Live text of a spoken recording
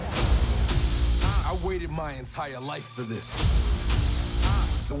waited my entire life for this.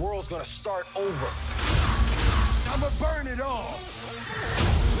 The world's gonna start over. I'ma burn it all.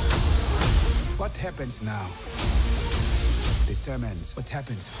 What happens now determines what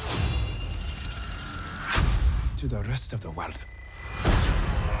happens to the rest of the world.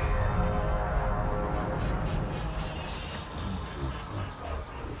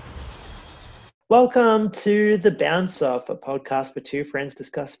 Welcome to The Bounce Off, a podcast where two friends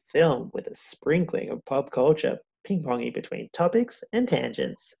discuss film with a sprinkling of pop culture, ping-ponging between topics and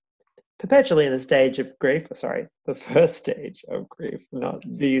tangents. Perpetually in the stage of grief, the first stage of grief, not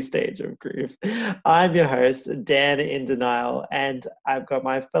the stage of grief. I'm your host, Dan in Denial, and I've got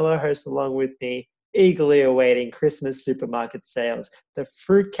my fellow host along with me, eagerly awaiting Christmas supermarket sales, the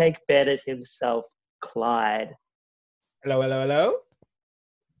fruitcake bandit himself, Clyde. Hello, hello, hello.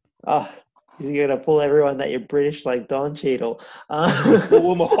 Oh, is he going to fool everyone that you're British like Don Cheadle?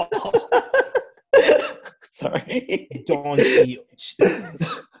 Fool them all. Sorry. Don Cheadle.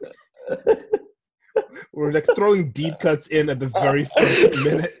 We're like throwing deep cuts in at the very first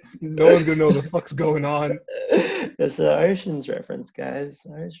minute. No one's going to know what the fuck's going on. It's an Ocean's reference, guys.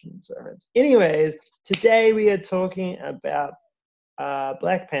 Ocean's reference. Anyways, today we are talking about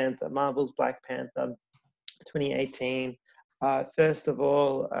Black Panther, Marvel's Black Panther 2018. First of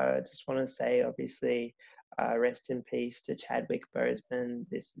all, I just want to say, obviously, rest in peace to Chadwick Boseman.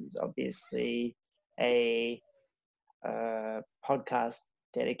 This is obviously a podcast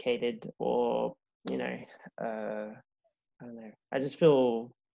dedicated, or, I don't know. I just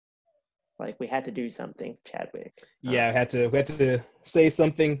feel like we had to do something, Chadwick. Yeah, we had to say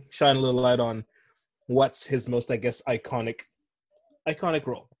something, shine a little light on what's his most, I guess, iconic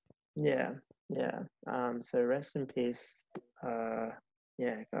role. Yeah. So rest in peace.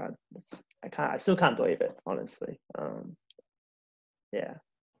 Yeah, God, I still can't believe it, honestly. Yeah.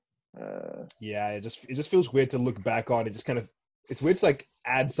 Yeah, it just feels weird to look back on. It just kind of, it's weird to like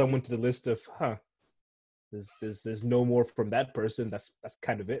add someone to the list of, there's no more from that person. That's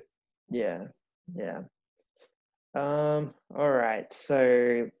kind of it. Yeah. All right,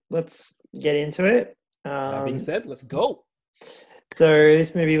 so let's get into it. That being said, let's go. So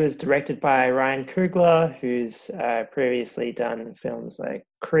this movie was directed by Ryan Coogler, who's previously done films like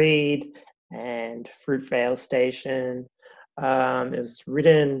Creed and Fruitvale Station. It was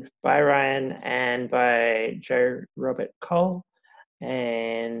written by Ryan and by Joe Robert Cole.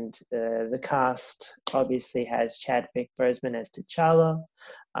 And the cast obviously has Chadwick Boseman as T'Challa,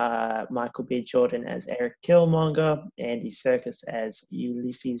 Michael B. Jordan as Eric Killmonger, Andy Serkis as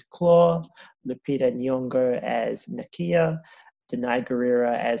Ulysses Klaue, Lupita Nyong'o as Nakia, Denai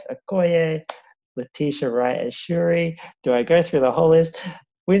Guerrero as Okoye, Letitia Wright as Shuri. Do I go through the whole list?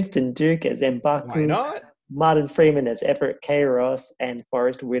 Winston Duke as M'Baku. Why not? Martin Freeman as Everett K. Ross, and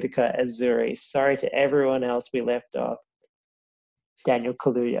Forrest Whitaker as Zuri. Sorry to everyone else we left off. Daniel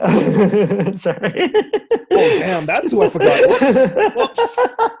Kaluuya. Sorry. Oh, damn, that's who I forgot. Whoops.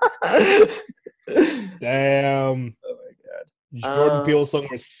 Damn. Oh, my God. Jordan Peele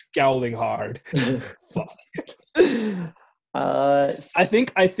somewhere scowling hard. Fuck. I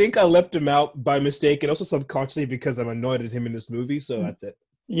think I left him out by mistake and also subconsciously because I'm annoyed at him in this movie, so that's it.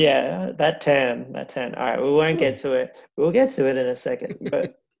 Yeah, that turn. All right, we won't get to it. We'll get to it in a second,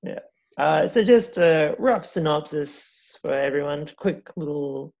 but yeah. So just a rough synopsis for everyone. Quick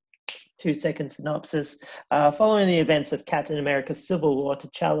little 2-second synopsis. Following the events of Captain America's Civil War,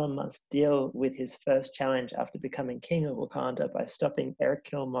 T'Challa must deal with his first challenge after becoming king of Wakanda by stopping Eric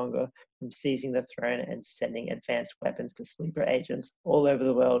Killmonger from seizing the throne and sending advanced weapons to sleeper agents all over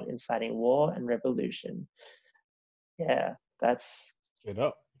the world, inciting war and revolution. Yeah, that's straight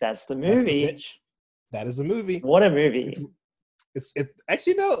up. That's the movie. That's the pitch. That is a movie. What a movie! It's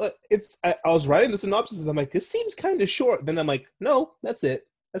actually no. I was writing the synopsis and I'm like, this seems kind of short. Then I'm like, no, that's it.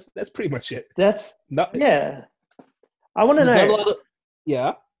 That's pretty much it. Yeah. I want to know.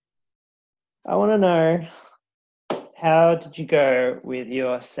 Yeah. I want to know, how did you go with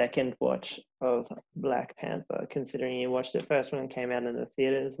your second watch of Black Panther, considering you watched it first when it came out in the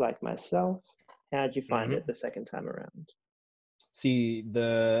theaters, like myself? How did you find it the second time around? See,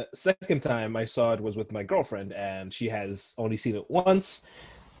 the second time I saw it was with my girlfriend, and she has only seen it once,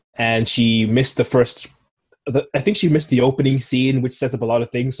 and she missed the first. I think she missed the opening scene, which sets up a lot of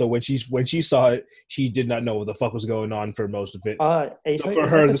things. So when she saw it, she did not know what the fuck was going on for most of it. Are you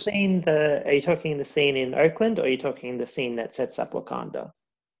talking the scene in Oakland, or are you talking the scene that sets up Wakanda?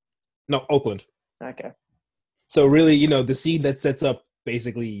 No, Oakland. Okay. So really, the scene that sets up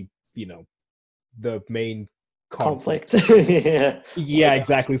basically, the main conflict. Yeah,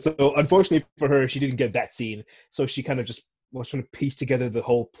 exactly. So unfortunately for her, she didn't get that scene. So she kind of just was trying to piece together the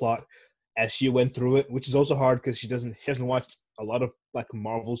whole plot. as she went through it, which is also hard because she hasn't watched a lot of like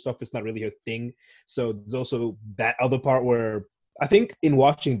Marvel stuff. It's not really her thing. So there's also that other part where I think in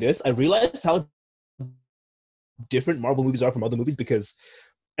watching this, I realized how different Marvel movies are from other movies, because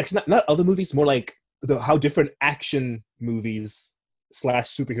actually not other movies, more like how different action movies slash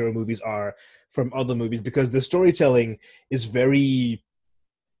superhero movies are from other movies, because the storytelling is very,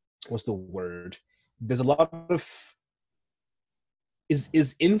 what's the word? There's a lot of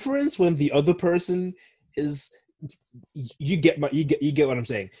is inference when the other person is, you get what I'm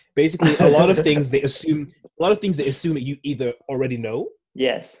saying. Basically, a lot of things they assume that you either already know,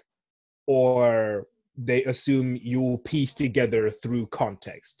 Yes. or they assume you'll piece together through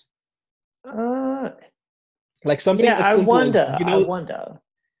context. Like something Yeah, as I simple as, wonder. I wonder.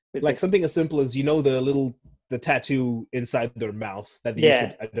 With like this. something as simple as, the tattoo inside their mouth that they use Yeah.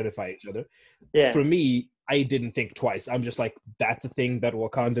 to identify each other. Yeah. For me, I didn't think twice. I'm just like, that's a thing that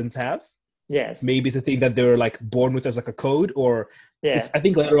Wakandans have. Yes. Maybe it's a thing that they're like born with as like a code, or Yeah. I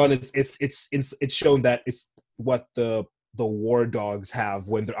think later on it's shown that it's what the war dogs have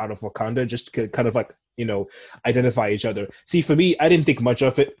when they're out of Wakanda, just to kind of like, identify each other. See, for me, I didn't think much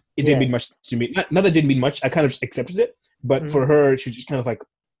of it. It didn't mean much to me. Not that it didn't mean much. I kind of just accepted it. But for her, she was just kind of like,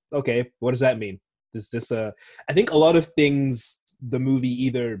 okay, what does that mean? I think a lot of things the movie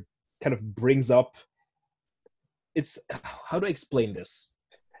either kind of brings up. It's, how do I explain this?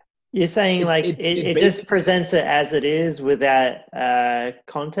 You're saying like it just basically, presents it as it is without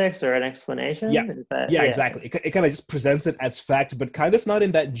context or an explanation? yeah, Is that, yeah, exactly. It kind of just presents it as fact, but kind of not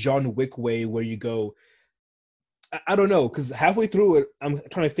in that John Wick way where you go, I don't know, because halfway through it, I'm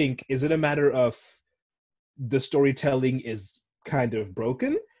trying to think, is it a matter of the storytelling is kind of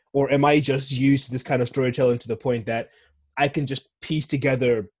broken, or am I just used to this kind of storytelling to the point that I can just piece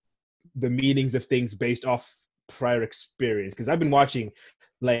together the meanings of things based off prior experience? Because I've been watching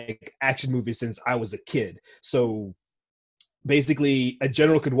like action movies since I was a kid. So basically, a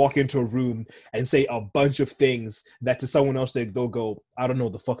general could walk into a room and say a bunch of things that to someone else they'll go, I don't know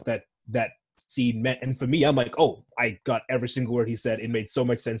the fuck that scene meant. And for me, I'm like, oh, I got every single word he said. It made so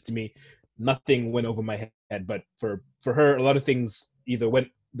much sense to me. Nothing went over my head. But for her, a lot of things either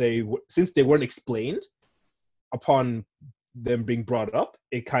since they weren't explained upon them being brought up,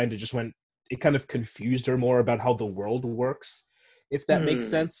 it kind of confused her more about how the world works, if that makes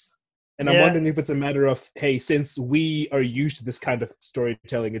sense. And I'm Yeah. wondering if it's a matter of, hey, since we are used to this kind of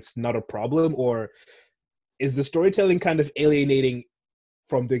storytelling, it's not a problem, or is the storytelling kind of alienating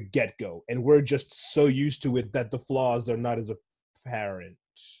from the get-go, and we're just so used to it that the flaws are not as apparent?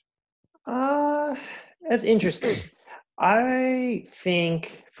 That's interesting. I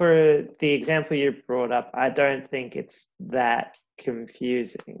think for the example you brought up, I don't think it's that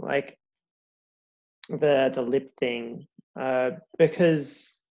confusing. Like the lip thing,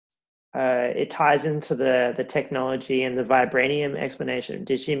 because it ties into the technology and the vibranium explanation.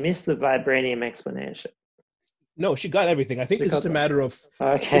 Did she miss the vibranium explanation? No, she got everything. I think She it's just got a matter of,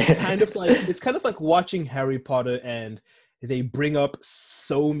 Okay. it's kind of like watching Harry Potter, and they bring up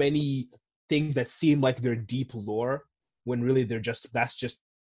so many things that seem like they're deep lore when really that's just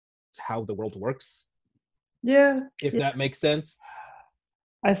how the world works. Yeah. If that makes sense.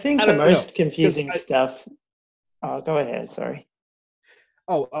 I think I the don't know, most confusing stuff. Oh, go ahead. Sorry.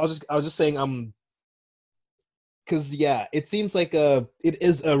 Oh, I was just saying, because yeah, it seems like it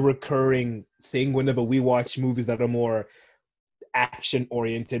is a recurring thing whenever we watch movies that are more action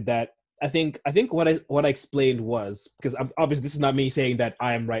oriented. That I think what I explained was, because obviously this is not me saying that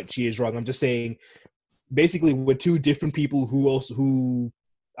I am right, she is wrong. I'm just saying basically we're two different people who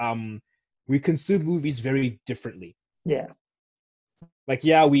we consume movies very differently. Yeah. Like,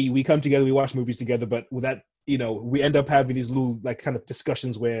 yeah, we come together, we watch movies together, but with that, we end up having these little like kind of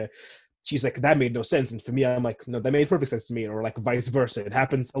discussions where she's like, that made no sense, and for me, I'm like, no, that made perfect sense to me, or like vice versa. It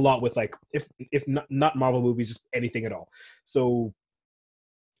happens a lot with, like, if not Marvel movies, just anything at all. So,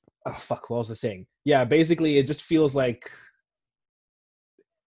 oh fuck, what was I saying? Yeah, basically, it just feels like,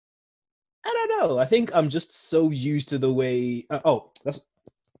 I don't know. I think I'm just so used to the way. That's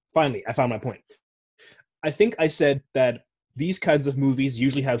finally I found my point. I think I said that these kinds of movies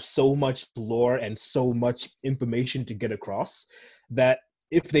usually have so much lore and so much information to get across that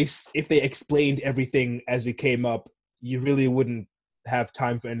if they explained everything as it came up, you really wouldn't have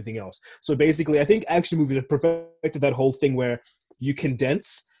time for anything else. So basically, I think action movies have perfected that whole thing where you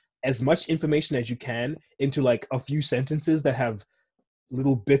condense as much information as you can into like a few sentences that have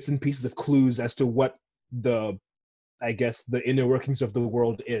little bits and pieces of clues as to what I guess the inner workings of the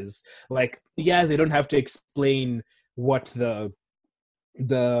world is. Like, yeah, they don't have to explain what the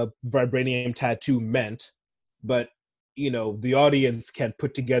vibranium tattoo meant, but the audience can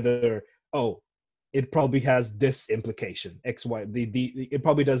put together oh, it probably has this implication, X, Y, it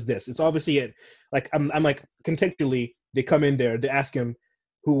probably does this. It's obviously it. Like I'm like contextually, they come in there, they ask him,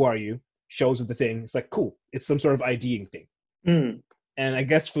 "Who are you?" Shows him the thing. It's like cool. It's some sort of IDing thing. Mm. And I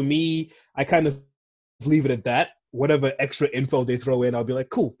guess for me, I kind of leave it at that. Whatever extra info they throw in, I'll be like,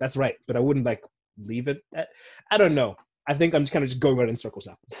 cool, that's right. But I wouldn't like leave it at, I don't know. I think I'm just kind of just going around in circles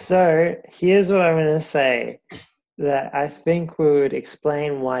now. So here's what I'm going to say. That I think would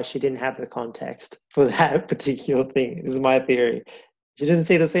explain why she didn't have the context for that particular thing, is my theory. She didn't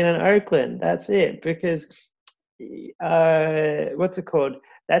see the scene in Oakland. That's it. Because, what's it called?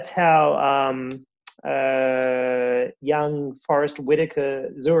 That's how young Forrest Whitaker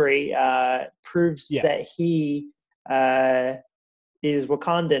Zuri proves that he is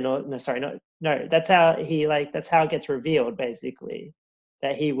Wakandan. Or no, sorry, no. That's how that's how it gets revealed, basically,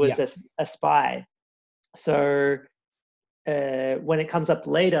 that he was a spy. So when it comes up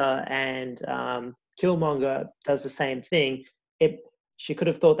later and Killmonger does the same thing, she could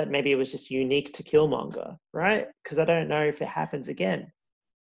have thought that maybe it was just unique to Killmonger, right? Because I don't know if it happens again.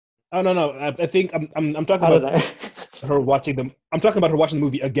 Oh no! I think I'm talking about her watching them. I'm talking about her watching the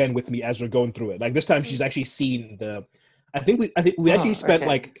movie again with me as we're going through it. Like this time, she's actually seen the. I think we actually spent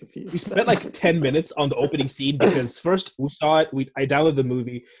like 10 minutes on the opening scene because first we thought I downloaded the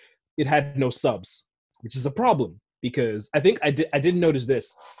movie, it had no subs, which is a problem because I think I didn't notice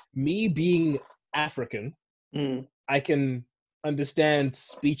this. Me being African, I can understand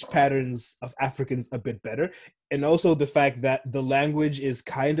speech patterns of Africans a bit better, and also the fact that the language is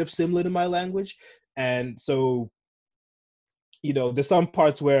kind of similar to my language, and so there's some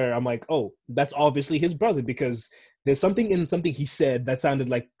parts where I'm like, oh, that's obviously his brother because there's something he said that sounded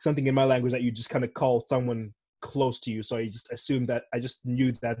like something in my language that you just kind of call someone close to you, so I just assumed that I just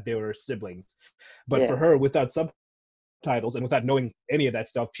knew that they were siblings. But for her, without subtitles and without knowing any of that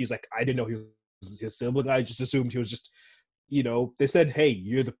stuff, she's like, I didn't know he was his sibling. I just assumed he was just, they said, hey,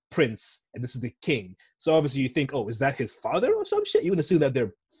 you're the prince and this is the king, so obviously you think, oh, is that his father or some shit? You would assume that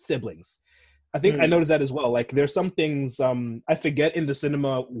they're siblings. I think I noticed that as well. Like there's some things I forget in the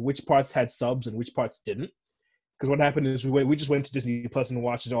cinema which parts had subs and which parts didn't. Because what happened is we just went to Disney Plus and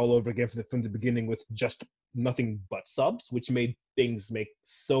watched it all over again from the beginning with just nothing but subs, which made things make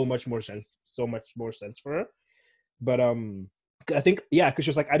so much more sense for her. But I think because she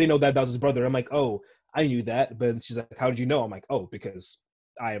was like, I didn't know that was his brother. I'm like, oh, I knew that, but she's like, how did you know? I'm like, oh, because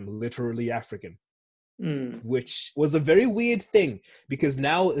I am literally African. Which was a very weird thing because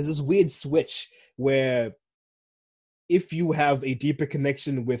now there's this weird switch where if you have a deeper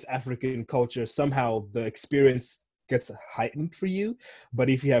connection with African culture, somehow the experience gets heightened for you. But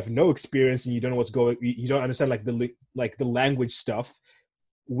if you have no experience and you don't know what's going, you don't understand like the language stuff.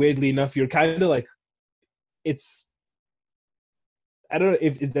 Weirdly enough, you're kind of like, it's. I don't know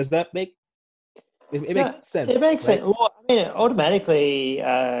if does that make. It makes sense. It makes right? sense. Well, I mean, automatically,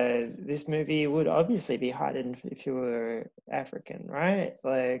 this movie would obviously be heightened if you were African, right?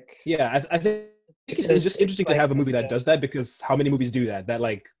 Like, I think it's just interesting to have a movie that does that because how many movies do that? That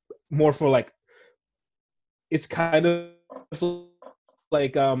like more for like, it's kind of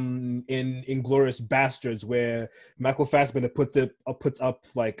like in Inglourious Bastards where Michael Fassbender puts up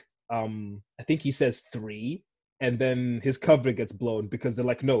like I think he says 3. And then his cover gets blown because they're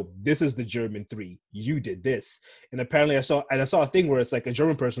like, no, this is the German 3. You did this. And apparently I saw a thing where it's like a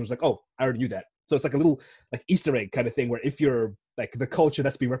German person was like, oh, I already knew that. So it's like a little like Easter egg kind of thing where if you're like the culture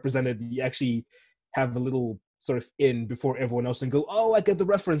that's being represented, you actually have a little sort of in before everyone else and go, oh, I get the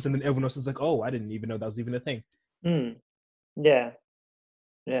reference. And then everyone else is like, oh, I didn't even know that was even a thing. Yeah.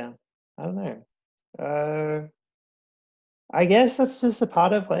 I don't know. I guess that's just a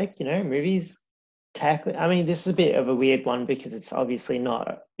part of like, movies tackling. I mean, this is a bit of a weird one because it's obviously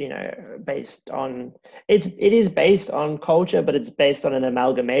not, based on. It is based on culture, but it's based on an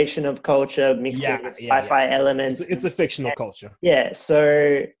amalgamation of culture mixed in with sci-fi elements. It's a fictional culture. Yeah,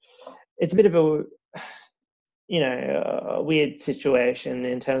 so it's a bit of a weird situation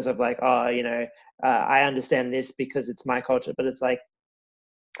in terms of like, I understand this because it's my culture, but it's like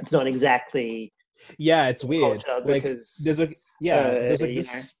it's not exactly. Yeah, it's weird. Like because there's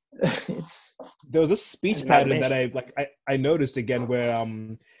this. There was this speech pattern that I noticed again where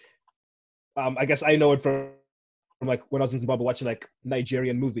I guess I know it from like when I was in Zimbabwe watching like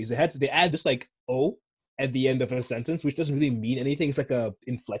Nigerian movies. They add this like O at the end of a sentence, which doesn't really mean anything. It's like a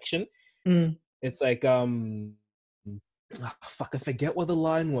inflection. It's like fuck, I forget what the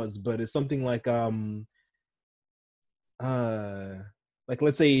line was, but it's something like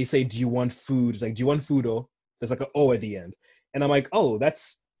let's say do you want food? It's like, do you want food? Oh, there's like an O at the end. And I'm like, oh,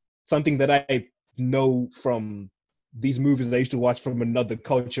 that's something that I know from these movies I used to watch from another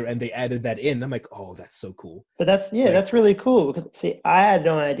culture, and they added that in. I'm like, oh, that's so cool. But that's Like, that's really cool because see, I had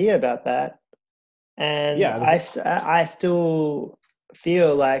no idea about that, and yeah, I still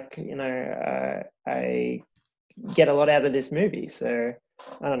feel like I get a lot out of this movie. So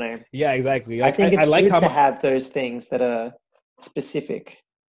I don't know. yeah, exactly. I Like think I it's like good how to have those things that are specific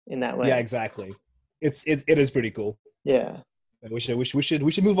in that way. yeah, exactly. It is pretty cool. Yeah. We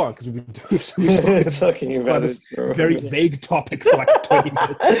should move on because we've spoken Talking about about it this for a very minute. vague topic for like 20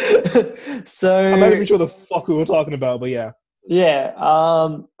 minutes. So I'm not even sure the fuck we were talking about, but yeah. yeah.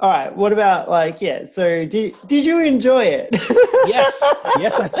 All right. What about like yeah? So did you enjoy it? Yes,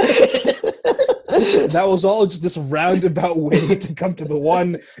 I did. That was all just this roundabout way to come to the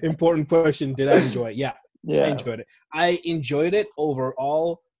one important question: did I enjoy it? Yeah, I Yeah. enjoyed it. I enjoyed it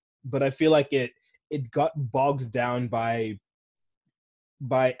overall, but I feel like it got bogged down by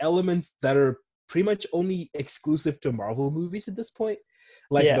elements that are pretty much only exclusive to Marvel movies at this point.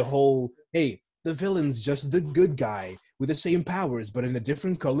 Like the Yeah. whole, hey, the villain's just the good guy with the same powers but in a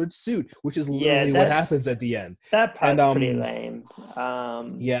different colored suit, which is Yeah. literally what happens at the end. That And part's pretty lame.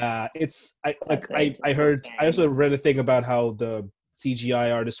 yeah, it's That they I just heard I also saying. read a thing about how the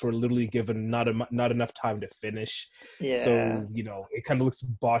CGI artists were literally given not enough time to finish. Yeah. So, it kind of looks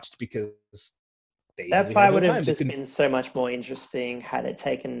botched because they That only had fight no would have time. They just couldn't been so much more interesting had it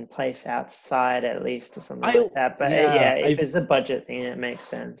taken place outside at least or something I like that. But yeah, yeah, if I it's a budget thing, it makes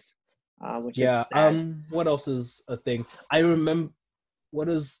sense, which is yeah, sad. what else is a thing? I remember what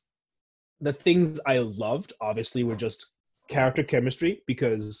is the things I loved obviously were just character chemistry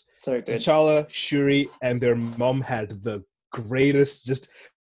because So good. T'Challa, Shuri, and their mom had the greatest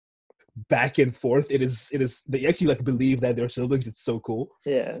just back and forth. It is they actually like believe that they're siblings. It's so cool.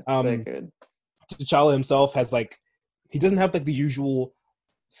 Yeah, it's so Um good. T'Challa himself has like he doesn't have like the usual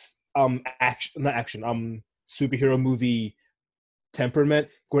action not action superhero movie temperament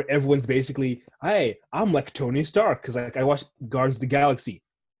where everyone's basically, hey, I'm like Tony Stark because like I watch Guardians of the Galaxy,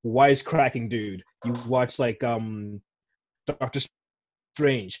 wise cracking dude. You watch like Doctor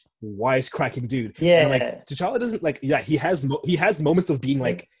Strange, wise cracking dude, and like Yeah, T'Challa doesn't like yeah he has moments of being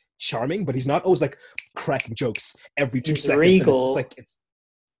like charming, but he's not always like cracking jokes every two he's seconds, and it's just regal. like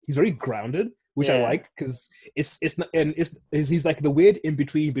he's very grounded, which I Yeah, like because it's not and he's like the weird in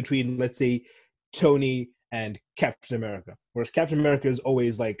between let's say Tony and Captain America, whereas Captain America is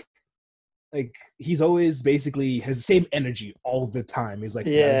always like he's always basically has the same energy all the time. He's like,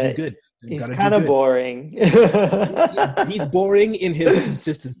 gotta do yeah. good, He's gotta do kind of good. boring. He's boring in his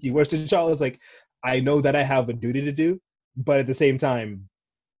consistency. Whereas T'Challa is like, I know that I have a duty to do, but at the same time,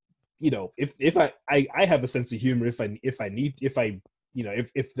 if I have a sense of humor if the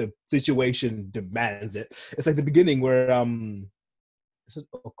situation demands it. It's like the beginning where is it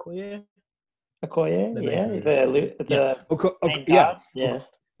Okoye? Okoye, That I yeah, heard. Yeah, the main yeah, guard, yeah, the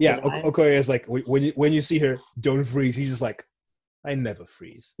yeah. knife, Okoye is like when you see her, don't freeze. He's just like, I never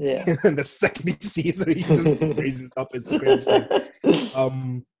freeze. yeah. And the second he sees her, he just raises up. It's the greatest thing.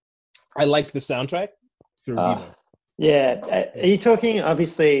 Um, I liked the soundtrack through Yeah. Are you talking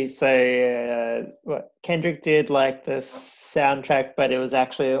obviously? So, what Kendrick did like the soundtrack, but it was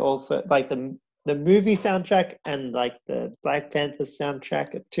actually also like the movie soundtrack and like the Black Panther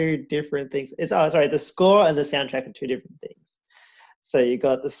soundtrack are two different things. Sorry, the score and the soundtrack are two different things. So you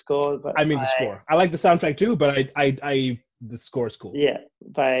got the score, but I mean the score. I like the soundtrack too, but I the score is cool. yeah,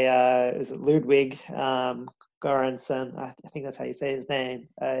 by is it Ludwig Göransson? I think that's how you say his name.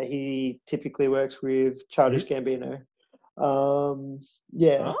 He typically works with Childish Gambino.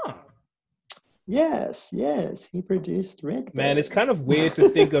 Yeah. Ah. Yes, he produced Red Man, it's Bird. kind of weird to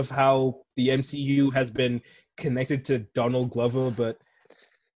think of how the MCU has been connected to Donald Glover, but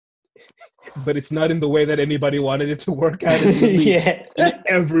it's not in the way that anybody wanted it to work out. It's literally Yeah. in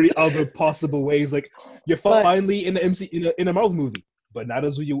every other possible way. It's like you're But finally in the MC in a Marvel movie, but not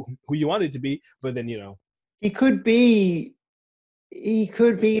as who you want it to be. But then he could be he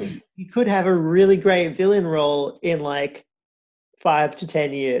could have a really great villain role in like 5 to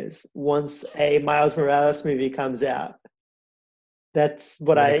 10 years once a Miles Morales movie comes out. That's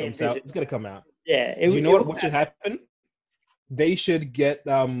what when I it comes out, envision. it's gonna come out. Yeah, Do you know it will what should happen? They should get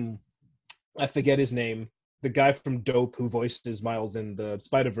I forget his name. The guy from Dope who voices Miles in the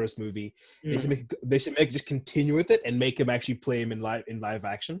Spider-Verse movie. They should make just continue with it and make him actually play him in live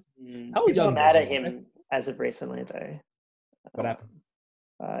action. How People are young mad was at he? him as of recently, though. What happened?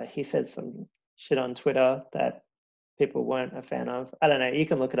 He said some shit on Twitter that people weren't a fan of. I don't know. You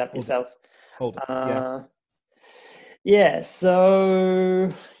can look it up yourself. Hold it. Yeah. Yeah. So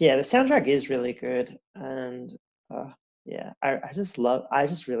yeah, the soundtrack is really good, and yeah, I just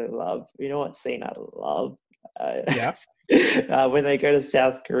really love. You know what scene I love Yeah. When they go to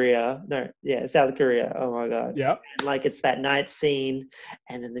South Korea. No, yeah, South Korea. Oh my god. Yeah. And like it's that night scene,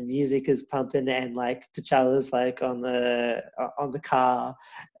 and then the music is pumping, and like T'Challa's like on the car,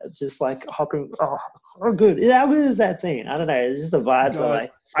 just like hopping. Oh, it's so good. Yeah, how good is that scene? I don't know. It's just the vibes are God,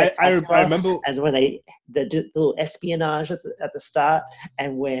 like I spectacular. remember. And when the little espionage at the start,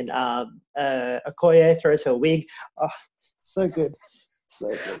 and when Okoye throws her wig, oh, so good. So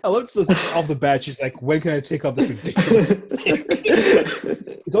good. I love this off the bat. She's like, "When can I take off this ridiculous thing?"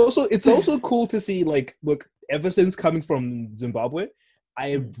 It's also cool to see, like, look, ever since coming from Zimbabwe,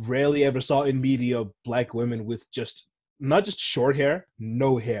 I rarely ever saw in media Black women with just not just short hair,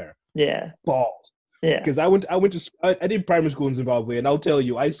 no hair, Yeah. bald. Yeah. Because I did primary school in Zimbabwe, and I'll tell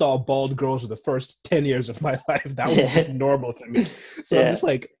you, I saw bald girls for the first 10 years of my life. That was just normal to me. So I'm just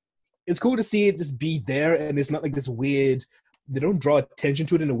like, it's cool to see it just be there, and it's not like this weird. They don't draw attention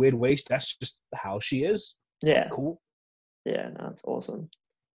to it in a weird way. That's just how she is. Yeah. Cool. Yeah, no, it's awesome.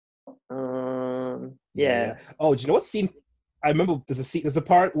 Yeah. Oh, do you know what scene? I remember there's a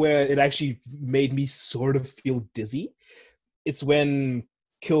part where it actually made me sort of feel dizzy. It's when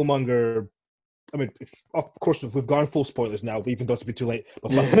Killmonger. I mean, of course, we've gone full spoilers now, even though it's a bit too late.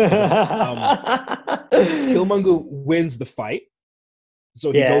 But fuck Killmonger wins the fight.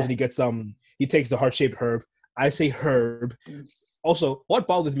 So he goes and he gets he takes the heart-shaped herb. I say herb. Also, what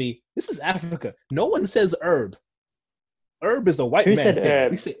bothers me, this is Africa. No one says herb. Herb is a white Who man said thing.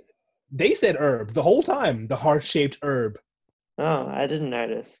 herb? They said herb the whole time, the heart-shaped herb. Oh, I didn't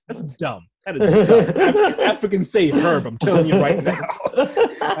notice. That's dumb. That is dumb. Africans say herb, I'm telling you right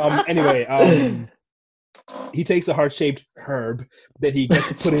now. Anyway, he takes a heart-shaped herb that he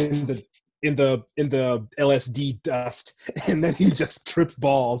gets put in the LSD dust, and then he just trips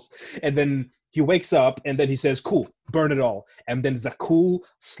balls, and then he wakes up, and then he says, "Cool, burn it all." And then there's a cool,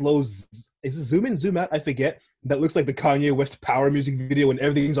 slow, is it zoom in, zoom out? I forget. That looks like the Kanye West Power music video when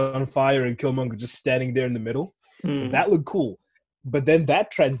everything's on fire and Killmonger just standing there in the middle. That looked cool. But then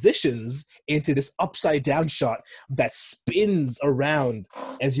that transitions into this upside down shot that spins around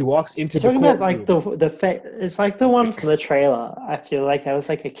as he walks into You're the talking courtroom. about like it's like the one from the trailer. I feel like that was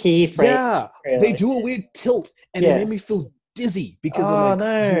like a key phrase. Yeah, they do a weird tilt, and it made me feel dizzy because I'm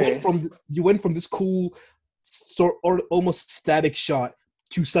like, you went from this cool, sort or almost static shot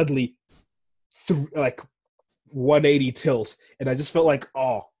to suddenly like 180 tilt, and I just felt like,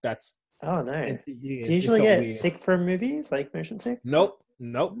 oh, that's. Oh no! Do you it usually get weird. sick from movies, like motion sick? Nope.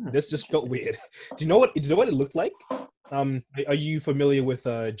 This just felt weird. Do you know what it looked like? Are you familiar with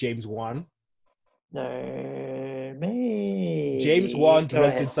James Wan? No, maybe. James Wan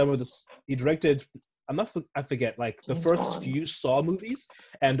directed some of the. He directed. I forget, like the first few Saw movies,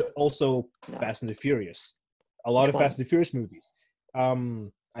 and also Fast and the Furious. A lot of Fast and the Furious movies. I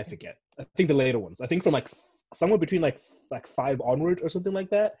forget. I think the later ones. I think from like somewhere between like 5 onward or something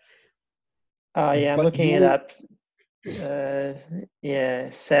like that. Oh yeah, I'm looking it up. 7.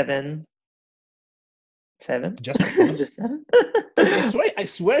 Just 7? Just 7? I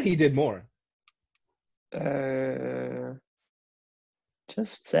swear he did more.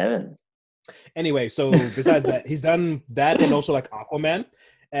 Just 7. Anyway, so besides that, he's done that and also like Aquaman,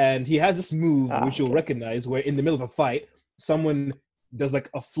 and he has this move which you'll recognize where in the middle of a fight, someone does like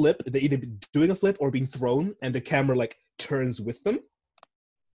a flip. They're either doing a flip or being thrown, and the camera like turns with them.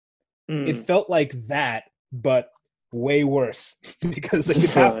 It felt like that, but way worse because like, it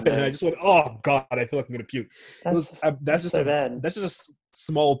happened, and I just went, "Oh God, I feel like I'm gonna puke." That's just a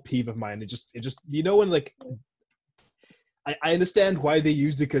small peeve of mine. It just when like I understand why they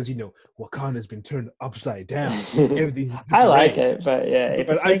used it because Wakanda's been turned upside down. I like it, but yeah,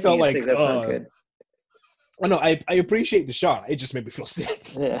 but I felt like that's not good. I know I appreciate the shot. It just made me feel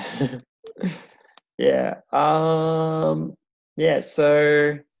sick. Yeah, yeah.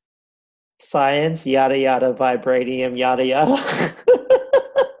 So. Science, yada yada, vibranium, yada yada.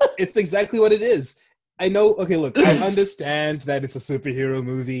 It's exactly what it is. I know. Okay, look, I understand that it's a superhero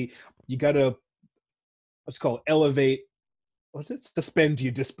movie. You gotta, elevate. Suspend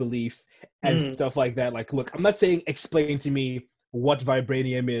your disbelief and stuff like that. Like, look, I'm not saying explain to me what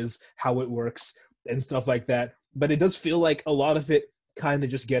vibranium is, how it works, and stuff like that. But it does feel like a lot of it kind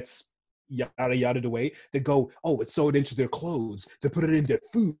of just gets yada yada away. They go, oh, it's sewed into their clothes. They put it in their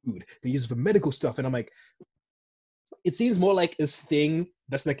food. They use it for medical stuff. And I'm like, it seems more like this thing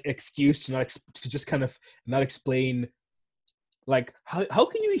that's like an excuse to just kind of not explain. Like, how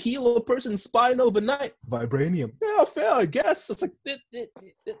can you heal a person's spine overnight? Vibranium. Yeah, fair, I guess. It's like,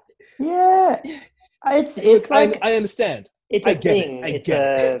 yeah, it's like I understand. It's I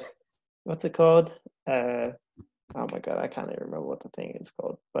get it. what's it called? Oh my god, I can't even remember what the thing is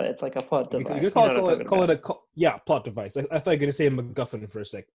called, but it's like a plot You device. could You know what I'm talking call it about? yeah, plot device. I thought you were gonna say MacGuffin for a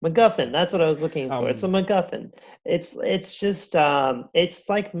sec. MacGuffin. That's what I was looking for. It's a Um, MacGuffin. It's just it's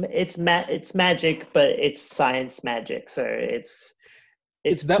like it's magic, but it's science magic. So it's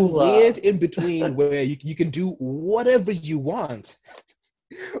it's that cooler. weird in between where you can do whatever you want,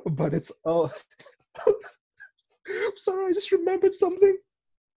 but it's oh, sorry, I just remembered something.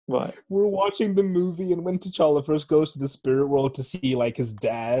 What? We're watching the movie, and when T'Challa first goes to the spirit world to see like his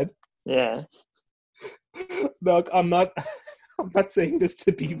dad. Yeah. Look, I'm not saying this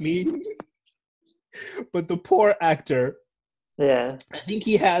to be mean, but the poor actor, Yeah. I think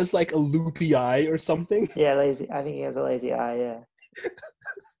he has like a loopy eye or something. Yeah, lazy. I think he has a lazy eye, yeah.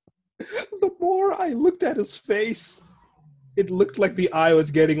 The more I looked at his face, it looked like the eye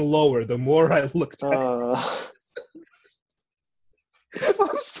was getting lower. The more I looked at it. Oh. I'm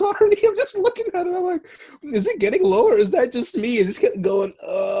sorry, I'm just looking at it. I'm like, is it getting lower? Is that just me? Is this going,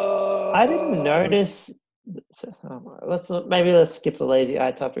 I didn't notice. Let's skip the lazy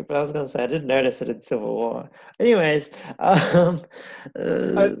eye topic. But I was going to say I didn't notice it in Civil War. Anyways,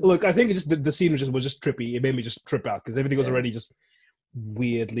 look, I think it just the scene was just trippy. It made me just trip out because everything was already just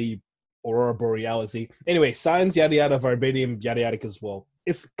weirdly aurora boreality. Anyway, science yada yada, vibranium yada yada as well.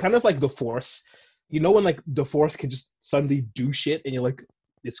 It's kind of like the Force. You know when like the Force can just suddenly do shit, and you're like,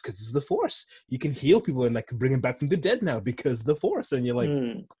 it's because it's the Force. You can heal people and like bring them back from the dead now because the Force, and you're like,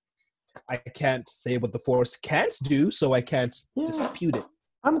 I can't say what the Force can't do, so I can't dispute it.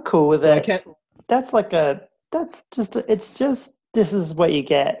 I'm cool with So it. I can't. It's just this is what you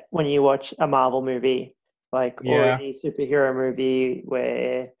get when you watch a Marvel movie, like or Yeah, any superhero movie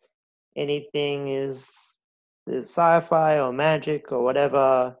where anything is sci-fi or magic or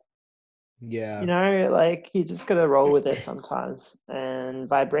whatever. yeah. You know, like you just gotta roll with it sometimes. And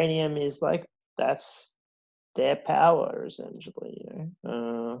vibranium is like that's their power essentially,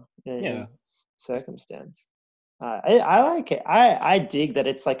 in Yeah. circumstance. I like it. I dig that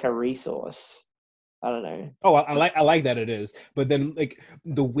it's like a resource. I don't know. Oh, I like that it is, but then like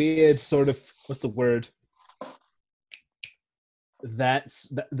the weird sort of what's the word?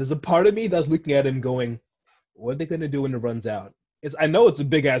 There's a part of me that's looking at it and going, what are they gonna do when it runs out? I know it's a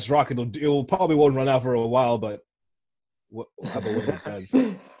big ass rock. It'll probably won't run out for a while, but how about when it does?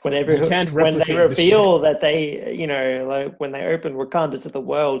 You can't When they replicate the shit. reveal that they, like when they open Wakanda to the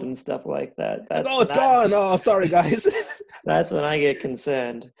world and stuff like that, It's like, oh, it's gone. Oh, sorry guys. that's when I get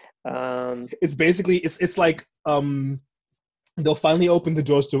concerned. It's basically it's like they'll finally open the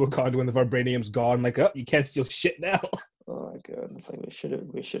doors to Wakanda when the vibranium's gone. Like, oh, you can't steal shit now. Oh my god, it's like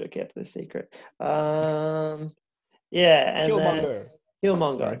we should have kept this secret. Yeah, and then Killmonger. Sorry,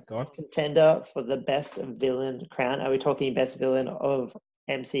 Killmonger, go on. contender for the best villain crown. Are we talking best villain of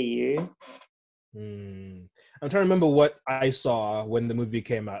MCU? I'm trying to remember what I saw when the movie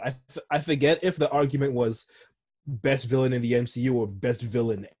came out. I forget if the argument was best villain in the MCU or best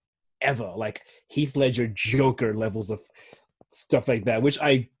villain ever, like Heath Ledger Joker levels of stuff like that, which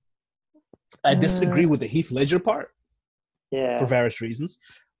I disagree with the Heath Ledger part for Yeah, various reasons.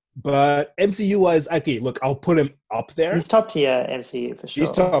 But MCU wise, okay, look, I'll put him up he's there. top tier MCU for He's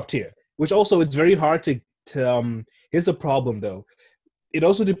sure. top tier, which also it's very hard to here's the problem though. It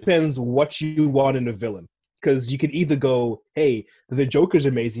also depends what you want in a villain. Because you can either go, hey, the Joker's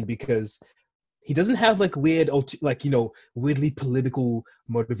amazing because he doesn't have like weirdly political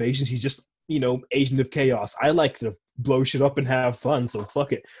motivations. He's just, agent of chaos. I like to blow shit up and have fun, so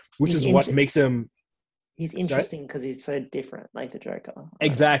fuck it. Which He's is what makes him. he's Sorry? interesting because he's so different, like the Joker. I don't know.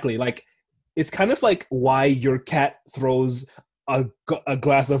 Exactly. Like, it's kind of like why your cat throws a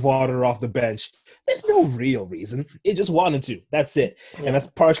glass of water off the bench. There's no real reason. It just wanted to. That's it. Yeah. And that's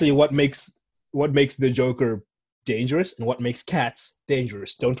partially what makes the Joker dangerous and what makes cats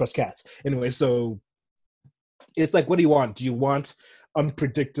dangerous. Don't trust cats. Anyway, so it's like, what do you want? Do you want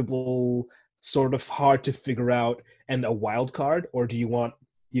unpredictable, sort of hard to figure out, and a wild card, or do you want,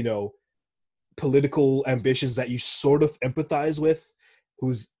 political ambitions that you sort of empathize with,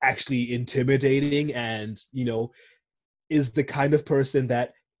 who's actually intimidating and is the kind of person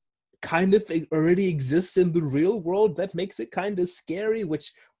that kind of already exists in the real world that makes it kind of scary,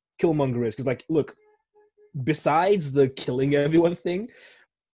 which Killmonger is. Because, like, look, besides the killing everyone thing,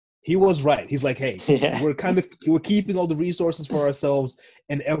 he was right. He's like, hey, Yeah. we're keeping all the resources for ourselves,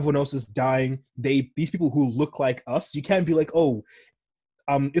 and everyone else is dying. These people who look like us, you can't be like, oh,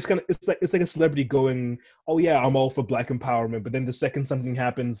 it's like a celebrity going, oh yeah, I'm all for black empowerment, but then the second something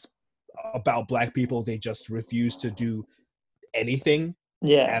happens about black people, they just refuse to do anything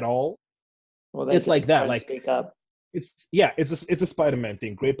Yeah. at all. Well, they It's like just that. don't Like, speak up. it's a Spider-Man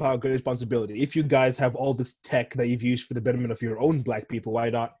thing. Great power, great responsibility. If you guys have all this tech that you've used for the betterment of your own black people, why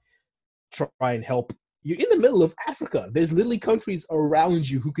not try and help? You're in the middle of Africa. There's literally countries around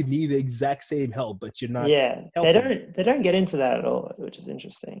you who could need the exact same help, but you're not Yeah, helping. they don't get into that at all, which is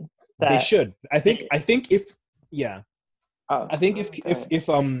interesting. They That should. I think if yeah, oh, I think if go if ahead.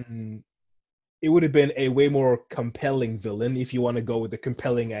 if it would have been a way more compelling villain if you want to go with the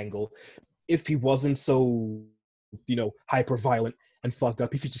compelling angle. If he wasn't so, hyper violent and fucked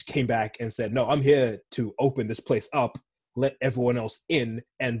up, if he just came back and said, "No, I'm here to open this place up, let everyone else in,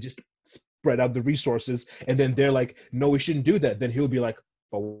 and just spread out the resources," and then they're like, "No, we shouldn't do that," then he'll be like,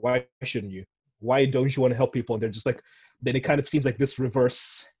 "But why shouldn't you? Why don't you want to help people?" And they're just like, then it kind of seems like this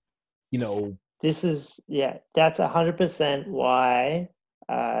reverse, you know, This is yeah, that's 100% why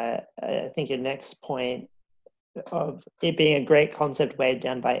I think your next point of it being a great concept weighed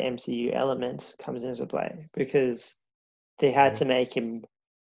down by MCU elements comes into play because they had to make him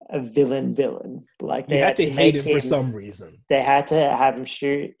a villain. Like you they had had to to hate make him for him, some reason. they had to have him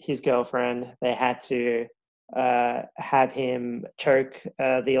shoot his girlfriend. They had to have him choke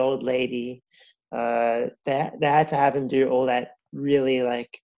the old lady. They had to have him do all that really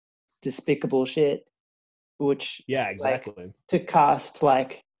like despicable shit, which Yeah, like exactly. to cast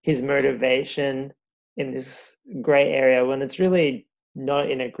like his motivation in this gray area when it's really not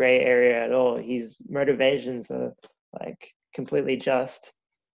in a gray area at all. His motivations are like completely just.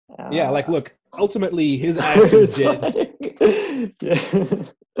 Yeah, Uh, like look, ultimately his actions it's did. like,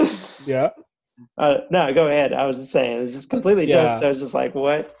 yeah. Yeah, No, go ahead. I was just saying it's just completely just. yeah, So I was just like,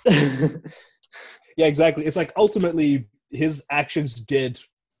 what? yeah, exactly. It's like ultimately his actions did,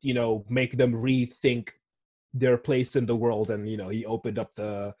 make them rethink their place in the world, and he opened up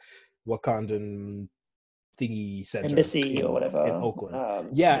the Wakandan thingy center Embassy or in whatever. Oakland.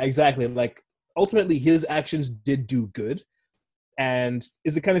 Yeah, exactly. Like ultimately his actions did do good, and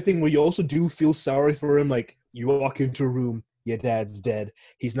is the kind of thing where you also do feel sorry for him. Like you walk into a room, your dad's dead.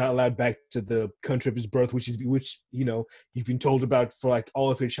 He's not allowed back to the country of his birth, which you've been told about for like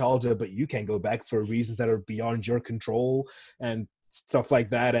all of your childhood, but you can't go back for reasons that are beyond your control and stuff like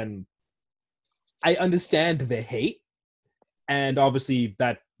that. And I understand the hate, and obviously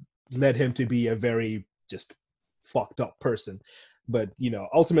that led him to be a very just fucked up person. But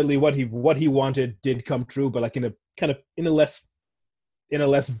ultimately, what he wanted did come true, but like in a kind of in a less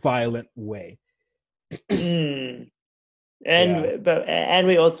violent way. Mm. Yeah, And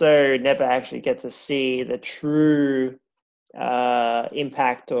we also never actually get to see the true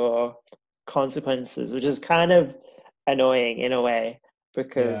impact or consequences, which is kind of annoying in a way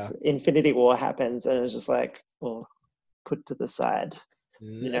because yeah. Infinity War happens and it's just like, well, put to the side,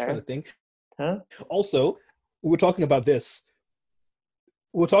 you That's not know? a thing. Huh? Also, we're talking about this.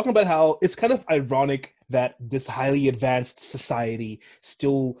 We're talking about how it's kind of ironic that this highly advanced society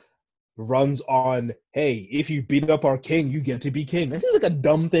still runs on, hey, if you beat up our king, you get to be king. That seems like a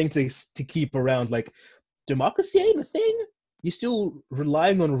dumb thing to keep around. Like, democracy ain't a thing. You're still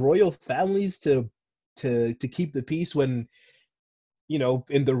relying on royal families to keep the peace when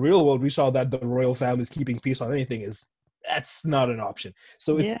in the real world we saw that the royal families keeping peace on anything is that's not an option.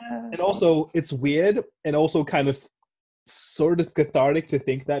 So Yeah. and also it's weird and also kind of sort of cathartic to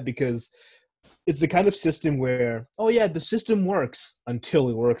think that, because it's the kind of system where, oh yeah, the system works until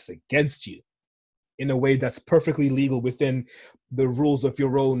it works against you in a way that's perfectly legal within the rules of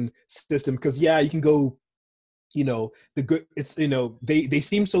your own system. Because yeah, you can go, the good, it's, they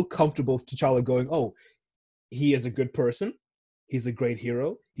seem so comfortable to T'Challa going, oh, he is a good person, he's a great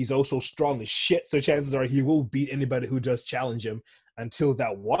hero, he's also strong as shit, so chances are he will beat anybody who does challenge him, until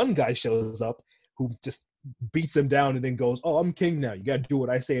that one guy shows up who just beats him down and then goes, oh, I'm king now, you gotta do what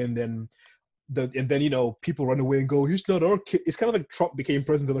I say. And then people run away and go, he's not our king. It's kind of like Trump became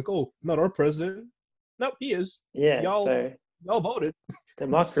president. They're like, oh, not our president. No, he is. Yeah. Y'all So y'all voted. So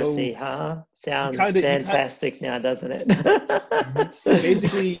democracy, huh? you Sounds kind of you kind fantastic now, doesn't it?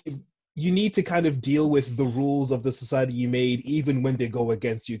 basically you need to kind of deal with the rules of the society you made, even when they go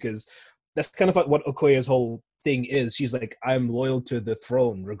against you, because that's kind of like what Okoye's whole thing is. She's like, I'm loyal to the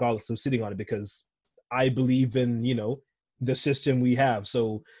throne regardless of sitting on it, because I believe in the system we have.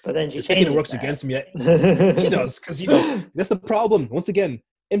 So But then she the second it changes works that. against me, she does, because that's the problem. Once again,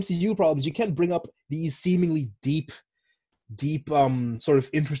 MCU problems. You can't bring up these seemingly deep, sort of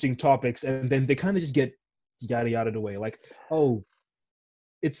interesting topics, and then they kind of just get yada yada away. Like, oh,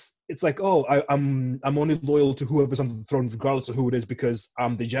 it's like, oh, I'm only loyal to whoever's on the throne, regardless of who it is, because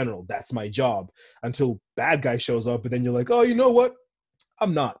I'm the general. That's my job. Until bad guy shows up, but then you're like, oh, you know what?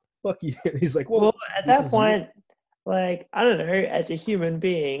 I'm not. Fuck you. He's like, Well, well, at this that is you. point, like, I don't know, as a human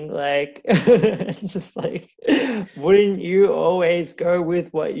being, like, it's just like, wouldn't you always go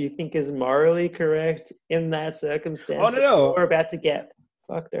with what you think is morally correct in that Oh circumstance no, when no. you're about to get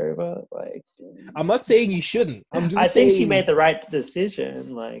fucked over? Like, I'm not saying you shouldn't. I'm I just think she made saying the right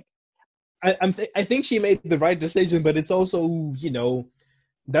decision. Like, I think she made the right decision, but it's also, you know,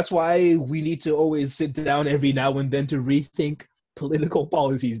 that's why we need to always sit down every now and then to rethink political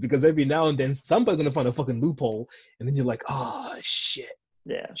policies, because every now and then somebody's gonna find a fucking loophole, and then you're like, oh shit,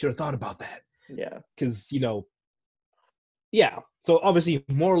 yeah, should have thought about that. yeah, Because, you know, yeah. So obviously,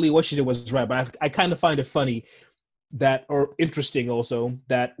 morally, what she did was right, but I kind of find it funny that, or interesting also,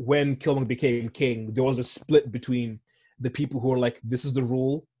 that when Killmonger became king, there was a split between the people who are like, this is the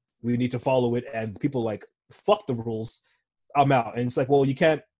rule, we need to follow it, and people like, fuck the rules, I'm out. And it's like, well, you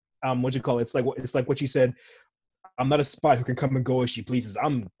can't, what you call it? It's like what you said. I'm not a spy who can come and go as she pleases.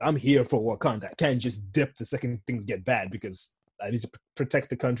 I'm here for Wakanda. I can't just dip the second things get bad, because I need to protect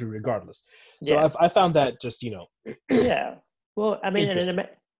the country regardless. So yeah, I found that just, you know, yeah. Well, I mean, and interesting.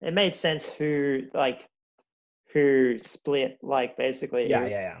 it made sense who split, like, basically it Yeah,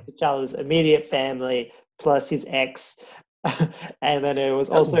 was yeah, yeah. T'Challa's immediate family plus his ex, and then it was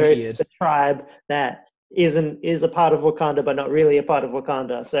That's also weird. the tribe that is a part of Wakanda but not really a part of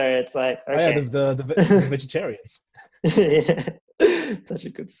Wakanda. So it's like, Oh yeah, okay. the vegetarians. Yeah. Such a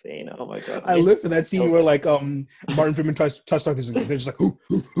good scene. Oh my god, I I'm live for that instantly scene where like Martin Freeman tries to talk. They're just like,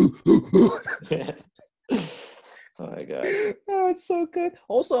 yeah. Oh my god. oh, it's so good.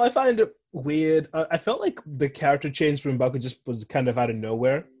 Also, I find it weird. I felt like the character change from Mbaku just was kind of out of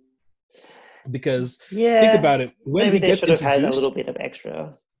nowhere, because think Yeah, about it. When maybe he they gets should have had a little introduced, bit of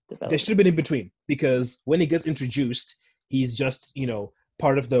extra they should development. have been in between, because when he gets introduced, he's just, you know,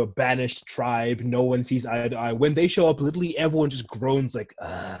 part of the banished tribe. No one sees eye to eye. When they show up, literally everyone just groans like,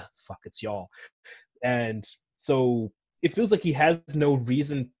 fuck, it's y'all. And so it feels like he has no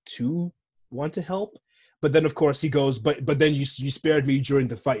reason to want to help. But then, of course, he goes, but then you spared me during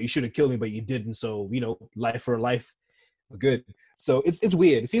the fight. You should have killed me, but you didn't. So, you know, life for life, we're good. So it's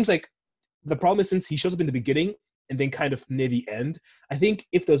weird. It seems like the problem is, since he shows up in the beginning and then kind of near the end, I think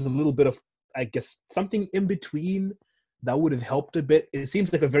if there's a little bit of, I guess, something in between, that would have helped a bit. It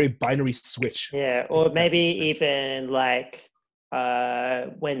seems like a very binary switch. Yeah, If or that maybe makes sense. even like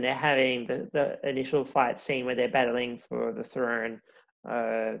when they're having the initial fight scene where they're battling for the throne,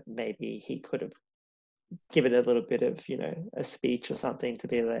 maybe he could have given a little bit of, a speech or something to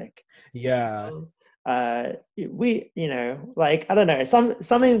be like, Yeah. "Oh, we, like, I don't know,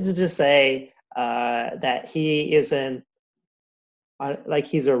 something to just say that he isn't like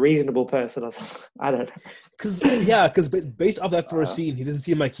he's a reasonable person or something. I don't know. Because based off that first Uh, scene, he doesn't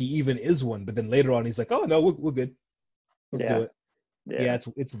seem like he even is one. But then later on, he's like, "Oh no, we're good. Let's do yeah, it." Yeah, yeah,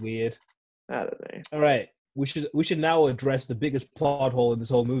 it's weird. I don't know. All right, we should now address the biggest plot hole in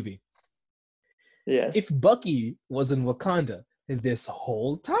this whole movie. If Yes, Bucky was in Wakanda this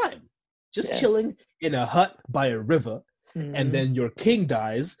whole time, just yes. chilling in a hut by a river, and Hmm. then your king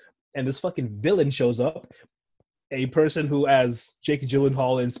dies, and this fucking villain shows up, a person who, as Jake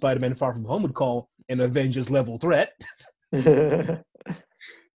Gyllenhaal in Spider-Man: Far From Home would call an Avengers level threat.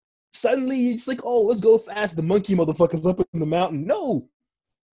 Suddenly, it's like, oh, let's go fast. The monkey motherfucker's up in the mountain. No,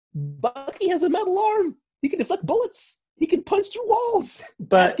 Bucky has a metal arm. He can deflect bullets. He can punch through walls.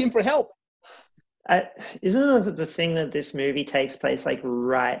 Ask But him for help. isn't the thing that this movie takes place like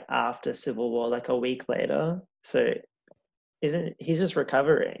right after Civil War, like a week later? So isn't he's just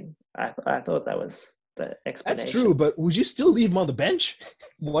recovering? I thought that was the That's true, explanation. but would you still leave him on the bench?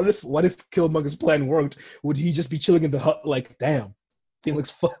 What if Killmonger's plan worked? Would he just be chilling in the hut like, damn,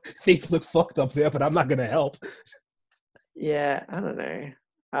 things look fucked up there, but I'm not gonna help. Yeah, I don't know.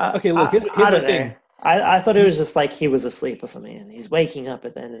 Okay, look, here's I my don't know. thing. I thought it was He's just like he was asleep or something, and he's waking up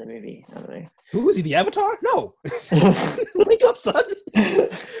at the end of the movie. I don't Who is he? The Avatar? No, know. wake up, son.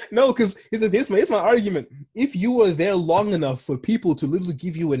 No, because here's my argument. If you were there long enough for people to literally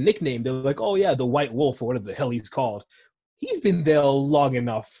give you a nickname, they're like, oh yeah, the White Wolf or whatever the hell he's called. He's been there long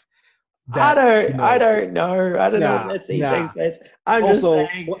enough that, I don't know. I don't know when nah, that scene takes nah. place. I'm just Also,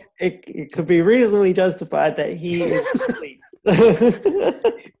 saying what? it could be reasonably justified that he is asleep.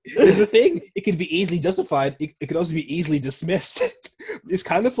 Here's the thing: it can be easily justified. It can also be easily dismissed. It's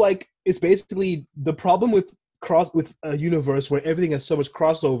kind of like, it's basically the problem with a universe where everything has so much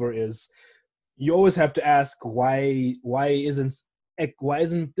crossover is you always have to ask why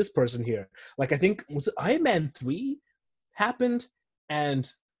isn't this person here? Like, I think, was it Iron Man 3 happened, and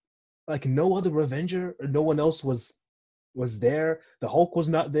like no other Avenger or no one else was there. The Hulk was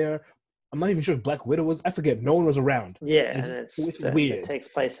not there, I'm not even sure if Black Widow was. I forget. No one was around. Yeah, It's, and it's it weird. takes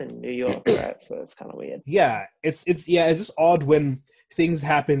place in New York, right? So it's kind of weird. Yeah, it's just odd when things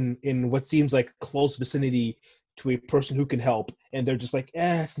happen in what seems like close vicinity to a person who can help, and they're just like,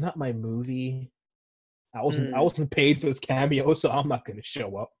 it's not my movie. I wasn't paid for this cameo, so I'm not going to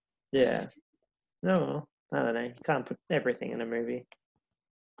show up. Yeah. No, well, I don't know. You can't put everything in a movie.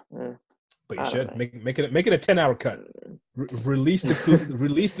 But you should make it a 10-hour cut. Release the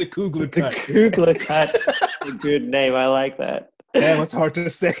Coogler cut. The Coogler cut. A good name. I like that. Damn, it's hard to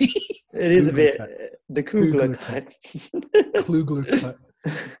say. It is a bit. Cut. The Coogler cut. Coogler cut.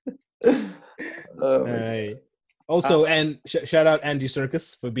 Also, and shout out Andy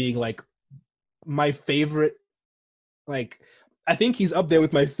Serkis for being like my favorite. Like, I think he's up there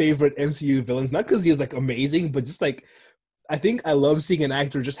with my favorite MCU villains. Not because he was like amazing, but just like I think I love seeing an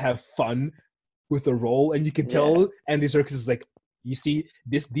actor just have fun with a role, and you can tell Andy Serkis is like, you see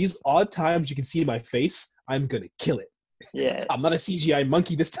these odd times you can see my face, I'm gonna kill it. Yeah, I'm not a CGI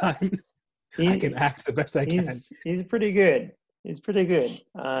monkey this time. I can act the best I can. He's pretty good. He's pretty good.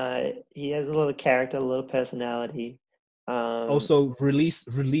 He has a little character, a little personality. Also, release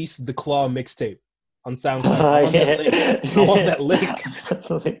the Claw mixtape on SoundCloud. I want that link.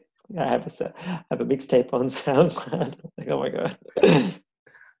 I have a mixtape on SoundCloud. Like, oh my god.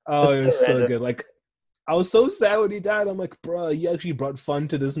 Oh, it was so good. Like, I was so sad when he died. I'm like, bro, you actually brought fun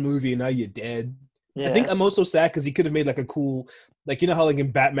to this movie, and now you're dead. Yeah. I think I'm also sad because he could have made like a cool, like, you know how like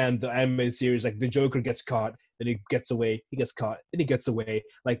in Batman the animated series, like the Joker gets caught, then he gets away, he gets caught, then he gets away.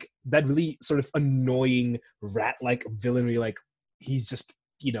 Like that really sort of annoying rat-like villainry. Like he's just,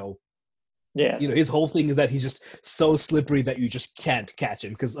 his whole thing is that he's just so slippery that you just can't catch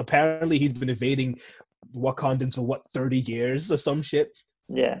him, because apparently he's been evading Wakandans for 30 years or some shit.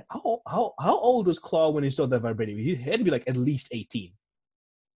 Yeah. How old was Claw when he stole that vibranium? He had to be like at least 18.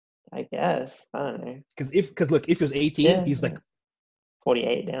 I guess. I don't know. Because look, if he was 18, he's like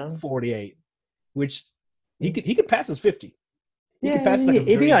 48 now. 48, which he could pass as 50.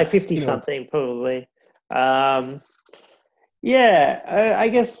 He'd be like 50 something probably. I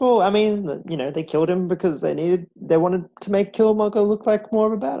guess. Well, I mean, they killed him because they wanted to make Killmonger look like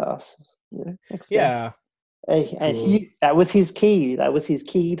more of a badass. Yeah. And cool. That was his key. That was his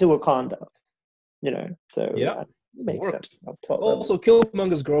key to Wakanda. So yeah, it makes sense. Also,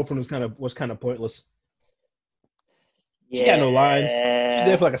 Killmonger's girlfriend was kind of pointless. She had no lines. She was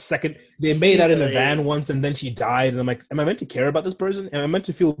there for like a second. They made out in a van once, and then she died. And I'm like, am I meant to care about this person? Am I meant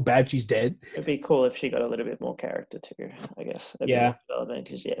to feel bad she's dead? It'd be cool if she got a little bit more character too, I guess. Development,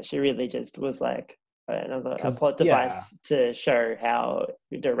 because she really just was like a plot device to show how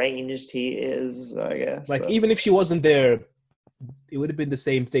deranged he is, I guess. Like, even if she wasn't there, it would have been the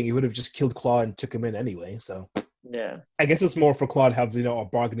same thing. He would have just killed Claude and took him in anyway. So yeah, I guess it's more for Claude to have a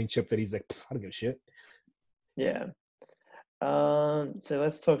bargaining chip that he's like, I don't give a shit. Yeah. So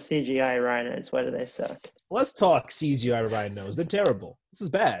let's talk CGI rhinos. Why do they suck? Let's talk CGI rhinos. They're terrible. This is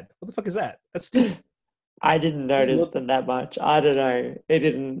bad. What the fuck is that? That's stupid. I didn't notice them that much. I don't know. It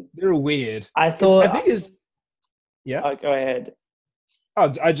didn't. They're weird. I thought. Yeah. Oh, go ahead.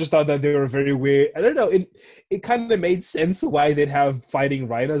 I just thought that they were very weird. I don't know. It kind of made sense why they'd have fighting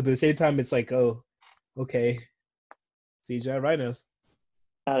rhinos, but at the same time, it's like, oh, okay, CGI rhinos.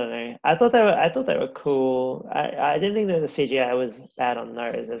 I don't know. I thought they were cool. I didn't think that the CGI was bad on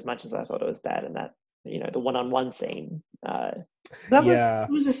those as much as I thought it was bad in that, the one-on-one scene. It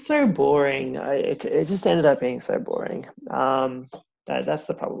was just so boring. It just ended up being so boring. That's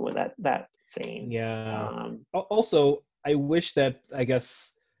the problem with that scene. Yeah. Also, I wish that, I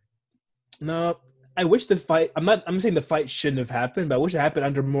wish the fight, I'm saying the fight shouldn't have happened, but I wish it happened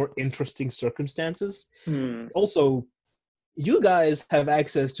under more interesting circumstances. Also, you guys have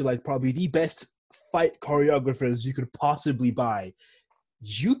access to like probably the best fight choreographers you could possibly buy.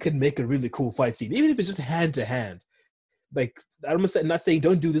 You can make a really cool fight scene, even if it's just hand to hand. Like, I'm not saying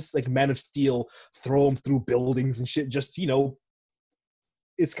don't do this like Man of Steel, throw them through buildings and shit. Just,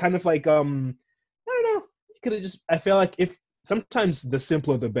 it's kind of like, I don't know. You could have just, I feel like if sometimes the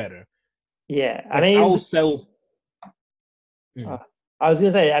simpler the better. Yeah. Like, I'll sell. I was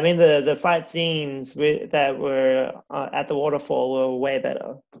going to say, I mean, the fight scenes that were at the waterfall were way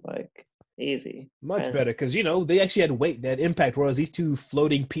better. Like, easy. Much better, because, they actually had weight, they had impact, whereas these two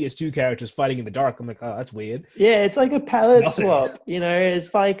floating PS2 characters fighting in the dark, I'm like, oh, that's weird. Yeah, it's like a palette swap,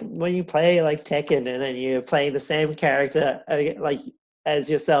 It's like when you play, like, Tekken, and then you play the same character, like,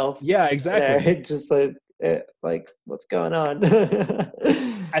 as yourself. Yeah, exactly. Just like, what's going on?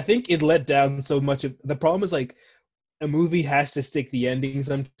 I think it let down so much of... The problem is, like, a movie has to stick the ending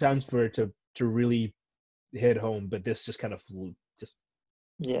sometimes for it to really hit home, but this just kind of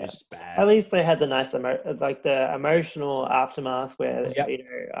Yeah. It's bad. At least they had the nice like the emotional aftermath where Yep.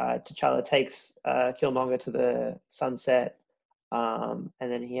 T'Challa takes Killmonger to the sunset, and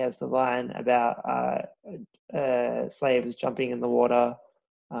then he has the line about slaves jumping in the water.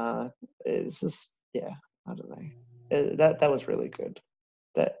 It's just I don't know. That was really good.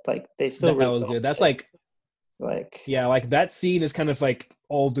 That like they still That was good. That's like yeah, like that scene is kind of like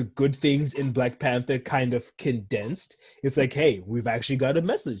all the good things in Black Panther kind of condensed. It's like, hey, we've actually got a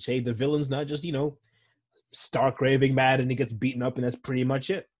message. Hey, the villain's not just, stark raving mad and he gets beaten up and that's pretty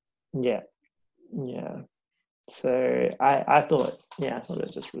much it. yeah. So I thought it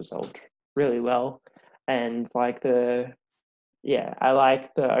was just resolved really well, and like I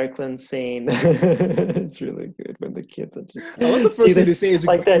like the Oakland scene. It's really good when the kids are just I love the first thing they say is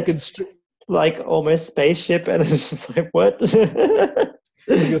like we that can like almost spaceship, and it's just like what? it's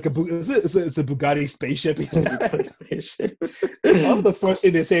a Bugatti spaceship. Spaceship. I love the first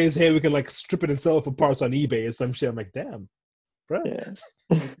thing they say is, hey, we can like strip it and sell it for parts on eBay and some shit. I'm like, damn, bro. Yeah.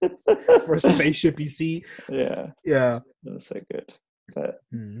 For a spaceship you see. Yeah. Yeah. That was so good. But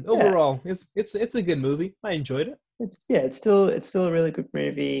overall, it's a good movie. I enjoyed it. It's still a really good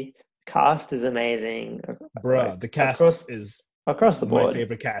movie. Cast is amazing. Bruh, the cast is across the board my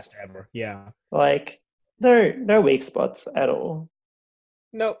favorite cast ever. Yeah. Like no weak spots at all.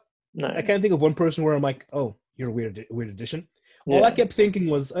 No. No. I can't think of one person where I'm like, oh, you're a weird addition. Yeah. All I kept thinking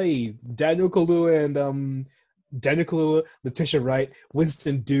was, hey, Daniel Kaluuya, Letitia Wright,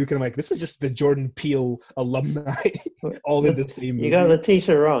 Winston Duke, and I'm like, this is just the Jordan Peele alumni, all in the same movie. You got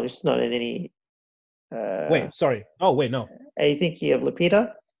Letitia wrong. She's not in any. Wait, sorry. Oh, wait, no. Are you thinking of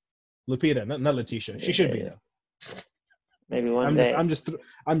Lupita? Lupita, not Letitia. She should be though. Maybe one day. I'm just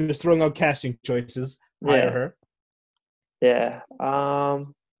throwing out casting choices. Hire her. Yeah. Oh,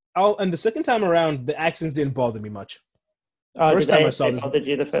 and the second time around, the accents didn't bother me much. First time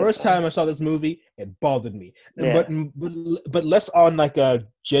I saw this movie, it bothered me. Yeah. But less on like a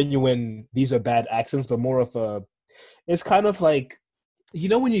genuine these are bad accents, but more of a. It's kind of like,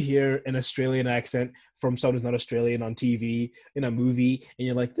 when you hear an Australian accent from someone who's not Australian on TV in a movie, and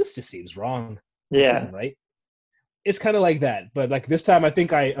you're like, this just seems wrong. Yeah. This isn't right. It's kind of like that, but like this time, I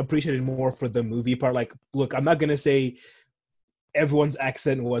think I appreciated more for the movie part. Like, look, I'm not gonna say everyone's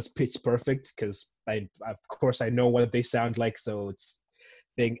accent was pitch perfect because of course I know what they sound like, so it's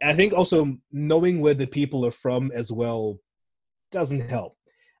thing. I think also knowing where the people are from as well doesn't help.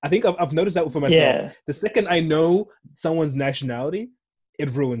 I think I've noticed that for myself. Yeah. The second I know someone's nationality,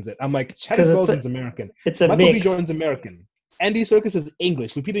 it ruins it. I'm like, Chadwick Boseman's American. It's a Michael mix. B. Jordan's American. Andy Serkis is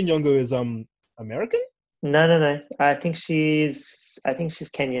English. Lupita Nyong'o is American. No. I think she's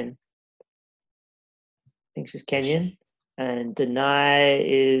Kenyan. And Denai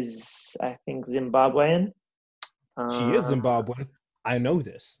is, I think, Zimbabwean. She is Zimbabwean. I know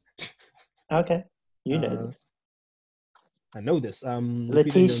this. Okay, you know this. I know this.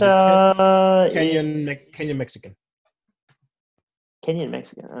 Letitia Kenyan Mexican. Kenyan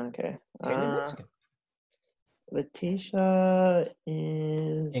Mexican. Okay. Kenyan Mexican. Letitia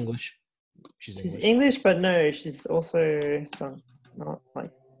is English. She's English, but no, she's also not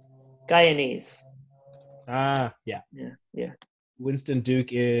like Guyanese. Yeah. Yeah. Winston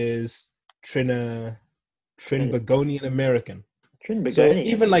Duke is Trinbagonian American. Trinbagonian. So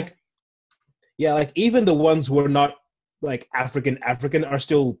even even the ones who are not like African are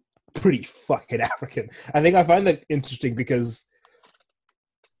still pretty fucking African. I think I find that interesting because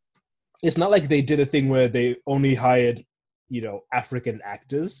it's not like they did a thing where they only hired, African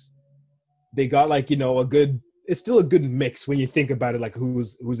actors. They got a good. It's still a good mix when you think about it, like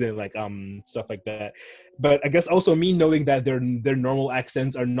who's in it, stuff like that. But I guess also me knowing that their normal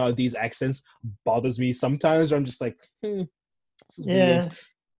accents are not these accents bothers me sometimes. Or I'm just like, this is weird.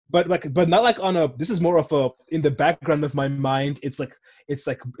 But not like on a. This is more of a in the background of my mind. It's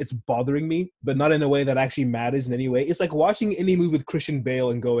bothering me, but not in a way that actually matters in any way. It's like watching any movie with Christian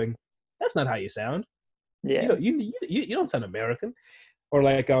Bale and going, that's not how you sound. Yeah, you don't sound American, or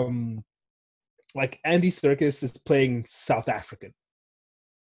like Andy Serkis is playing South African,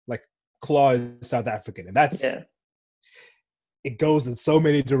 like Claw is South African, and that's it goes in so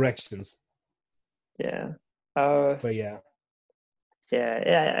many directions. Yeah. But yeah.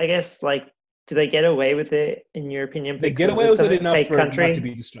 I guess do they get away with it in your opinion? They get away with it enough for not to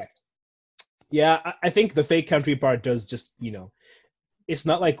be distracted. Yeah, I think the fake country part does just it's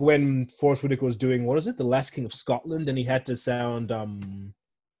not like when Forrest Whitaker was doing what is it, The Last King of Scotland, and he had to sound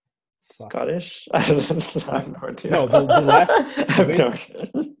Scottish? I have no idea. No, the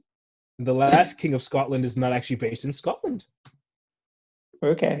Last King of Scotland is not actually based in Scotland.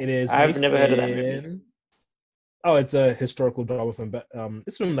 Okay. It is. I've never heard of that movie. Oh, it's a historical drama film, but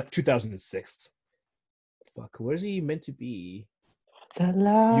it's from like 2006. Fuck, where's he meant to be? The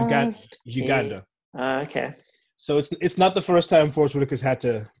Uganda. Last King. Uganda. Okay. So it's not the first time Forrest Whitaker's had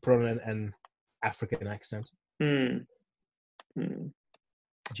to put on an African accent. Hmm.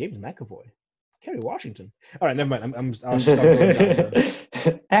 James McAvoy, Kerry Washington. All right, never mind. I'll start going down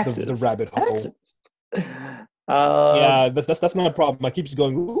the Actors. rabbit hole. Actors. Yeah, that's not a problem. I keep just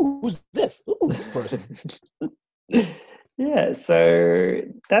going, ooh, who's this? Ooh, this person. Yeah, so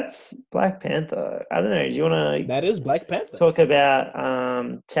that's Black Panther. I don't know. Do you want That is Black to Panther. talk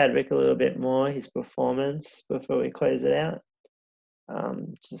about Chadwick a little bit more, his performance before we close it out?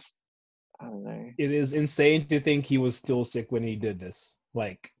 Just I don't know. It is insane to think he was still sick when he did this.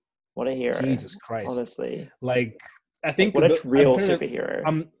 Like, What a hero! Jesus Christ. Honestly, Like, I think what a real superhero.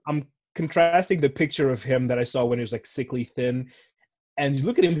 I'm contrasting the picture of him that I saw when he was like sickly thin, and you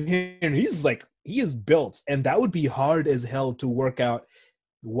look at him here, and he's like, he is built, and that would be hard as hell to work out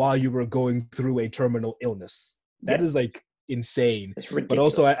while you were going through a terminal illness. That is like insane. It's But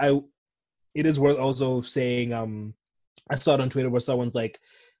ridiculous. also, I it is worth also saying, I saw it on Twitter where someone's like,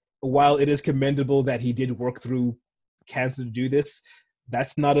 while it is commendable that he did work through cancer to do this,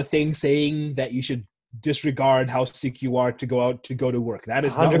 that's not a thing saying that you should disregard how sick you are to go to work. That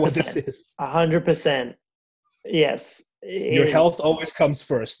is not what this is. 100%. Yes. Your health always comes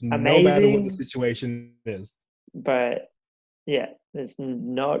first, no matter what the situation is. But yeah, it's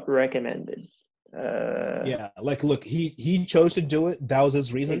not recommended. Yeah, like look, he chose to do it. That was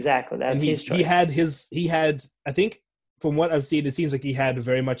his reason. Exactly, that's and his choice. He had. I think from what I've seen, it seems like he had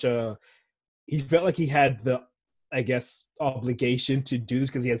very much he felt like he had the, I guess, obligation to do this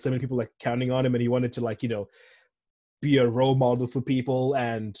because he had so many people like counting on him, and he wanted to like, you know, be a role model for people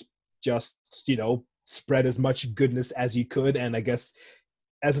and just, you know, spread as much goodness as he could. And I guess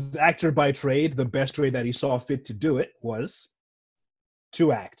as an actor by trade, the best way that he saw fit to do it was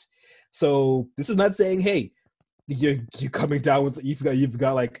to act. So this is not saying, hey, you're coming down with you've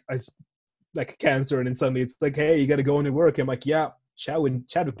got like cancer, and then suddenly it's like, hey, you got to go into work. I'm like, yeah,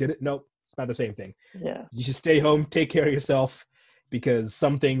 Chadwick did it. No, it's not the same thing. Yeah, you should stay home, take care of yourself, because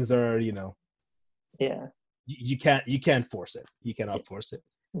some things are, you know, yeah, you can't force it. You cannot force it.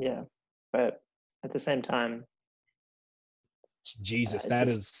 Yeah, but at the same time, Jesus, that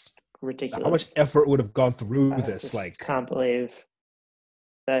is ridiculous. How much effort would have gone through this? Just like, can't believe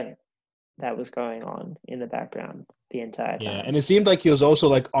that was going on in the background the entire time. Yeah, and it seemed like he was also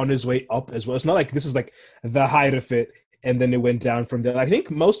like on his way up as well. It's not like this is like the height of it, and then it went down from there. I think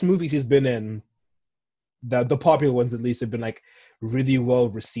most movies he's been in, the popular ones at least, have been like really well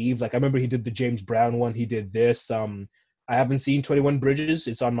received. Like I remember he did the James Brown one. He did this. I haven't seen 21 Bridges.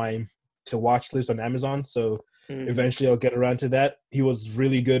 It's on my to watch list on Amazon. So eventually I'll get around to that. He was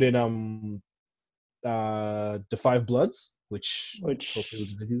really good in The Five Bloods, which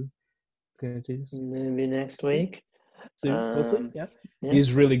hopefully we're gonna do maybe next week. Soon, hopefully, yeah.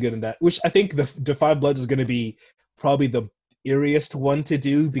 He's really good in that. Which I think the Five Bloods is going to be probably the eeriest one to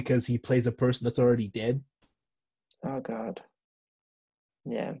do because he plays a person that's already dead. Oh God.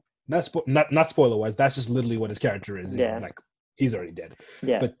 Yeah. Not spoiler wise. That's just literally what his character is. Yeah. Like he's already dead.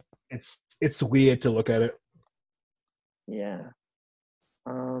 Yeah. But it's weird to look at it. Yeah.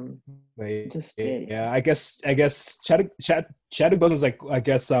 I guess Chadwick Boseman's like, I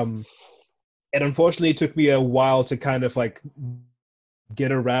guess it unfortunately took me a while to kind of like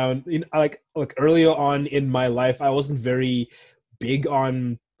get around. Like earlier on in my life, I wasn't very big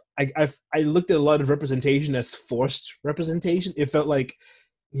on. I looked at a lot of representation as forced representation. It felt like,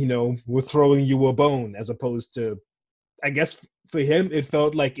 you know, we're throwing you a bone, as opposed to, I guess for him, it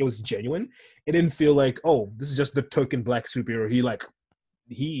felt like it was genuine. It didn't feel like, oh, this is just the token black superhero.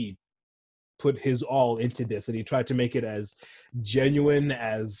 He put his all into this, and he tried to make it as genuine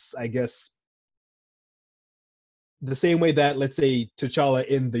as, I guess, the same way that, let's say, T'Challa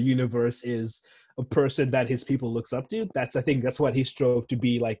in the universe is a person that his people looks up to. I think that's what he strove to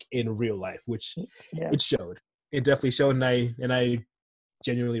be like in real life, which it showed. It definitely showed, and I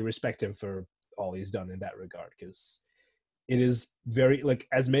genuinely respect him for all he's done in that regard, because it is very, like,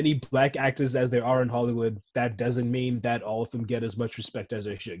 as many black actors as there are in Hollywood, that doesn't mean that all of them get as much respect as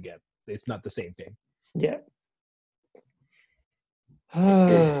they should get. It's not the same thing. Yeah.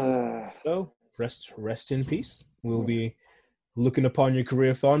 So rest in peace. We'll be looking upon your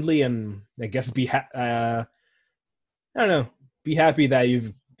career fondly, and I guess be happy that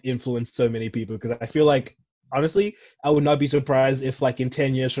you've influenced so many people, because I feel like, honestly, I would not be surprised if, like, in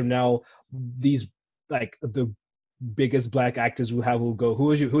 10 years from now, these, like, the biggest black actors will go,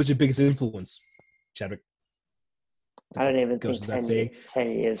 who's your biggest influence, Chadwick? I don't even goes think without saying.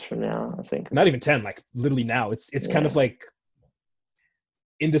 10 years from now, I think. Not even 10, like literally now. It's kind of Yeah. like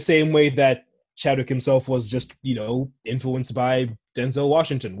in the same way that Chadwick himself was just, influenced by Denzel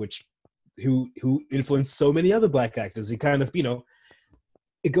Washington, who influenced so many other black actors. He kind of,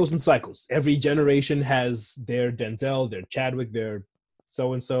 it goes in cycles. Every generation has their Denzel, their Chadwick, their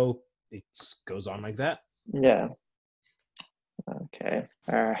so-and-so. It just goes on like that. Yeah. Okay.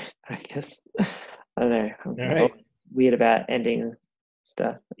 All right. I guess, I don't know. I'm All right. weird about ending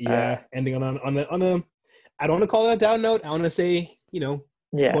stuff. Yeah, ending on a I don't want to call it a down note. I want to say,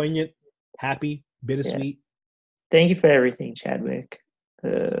 Yeah. poignant, happy, bittersweet. Thank you for everything, Chadwick.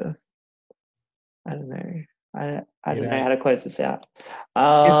 I don't know. I don't know how to close this out.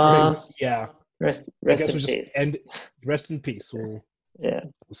 It's very, yeah. Rest I guess in we'll just peace. end. Rest in peace. We'll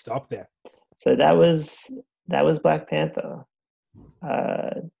stop there. So that was Black Panther.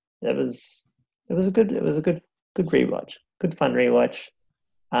 It was a good rewatch. Good fun rewatch.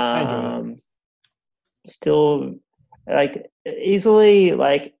 I enjoyed it. Still, like, easily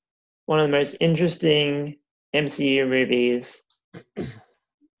like one of the most interesting MCU movies,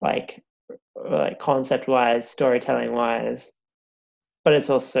 like concept wise, storytelling wise, but it's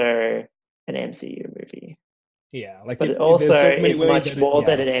also an MCU movie. Yeah, like but it there's also so many is ways much more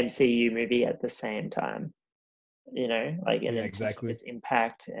than yeah. an MCU movie at the same time. Like in exactly. its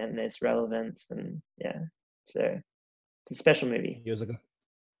impact and its relevance, and so it's a special movie. It was like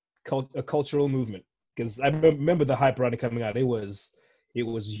a cultural movement, because I remember the hype around it coming out. It was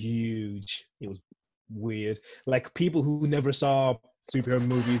huge. It was weird. Like people who never saw superhero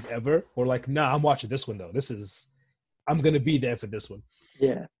movies ever were like, "Nah, I'm watching this one though. I'm gonna be there for this one."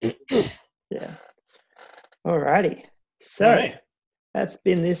 Yeah. Yeah. Alrighty. So All right. that's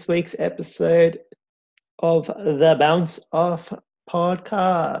been this week's episode of the Bounce Off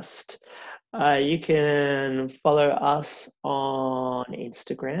podcast. You can follow us on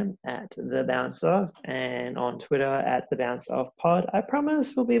Instagram at The Bounce Off and on Twitter at The Bounce Off Pod. I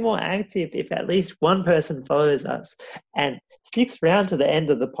promise we'll be more active if at least one person follows us and sticks around to the end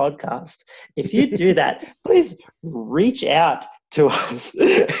of the podcast. If you do that, please reach out to us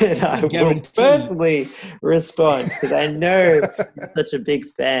and I will personally respond, because I know you're such a big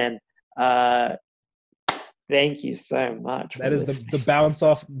fan. Thank you so much. That is the bounce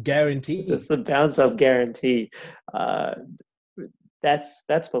off guarantee. That's the bounce off guarantee. That's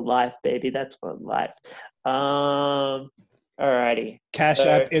for life, baby. That's for life. Alrighty. Cash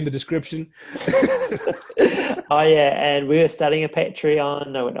App in the description. Oh yeah, and we're starting a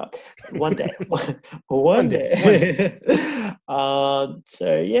Patreon. No, we're not. One day. One day.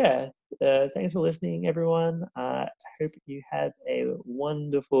 So yeah. Thanks for listening, everyone. I hope you have a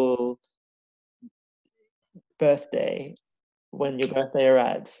wonderful birthday when your birthday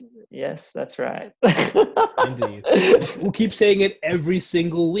arrives. Yes, that's right. Indeed. We'll keep saying it every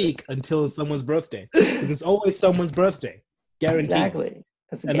single week until someone's birthday, because it's always someome's birthday. Guaranteed. Exactly.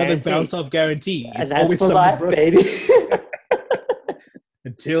 That's another bounce off guarantee. It's always for someone's birthday, baby.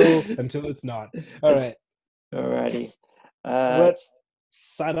 until it's not. All right. Alrighty. Let's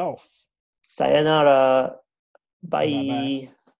sign off. Sayonara. Bye. Bye-bye.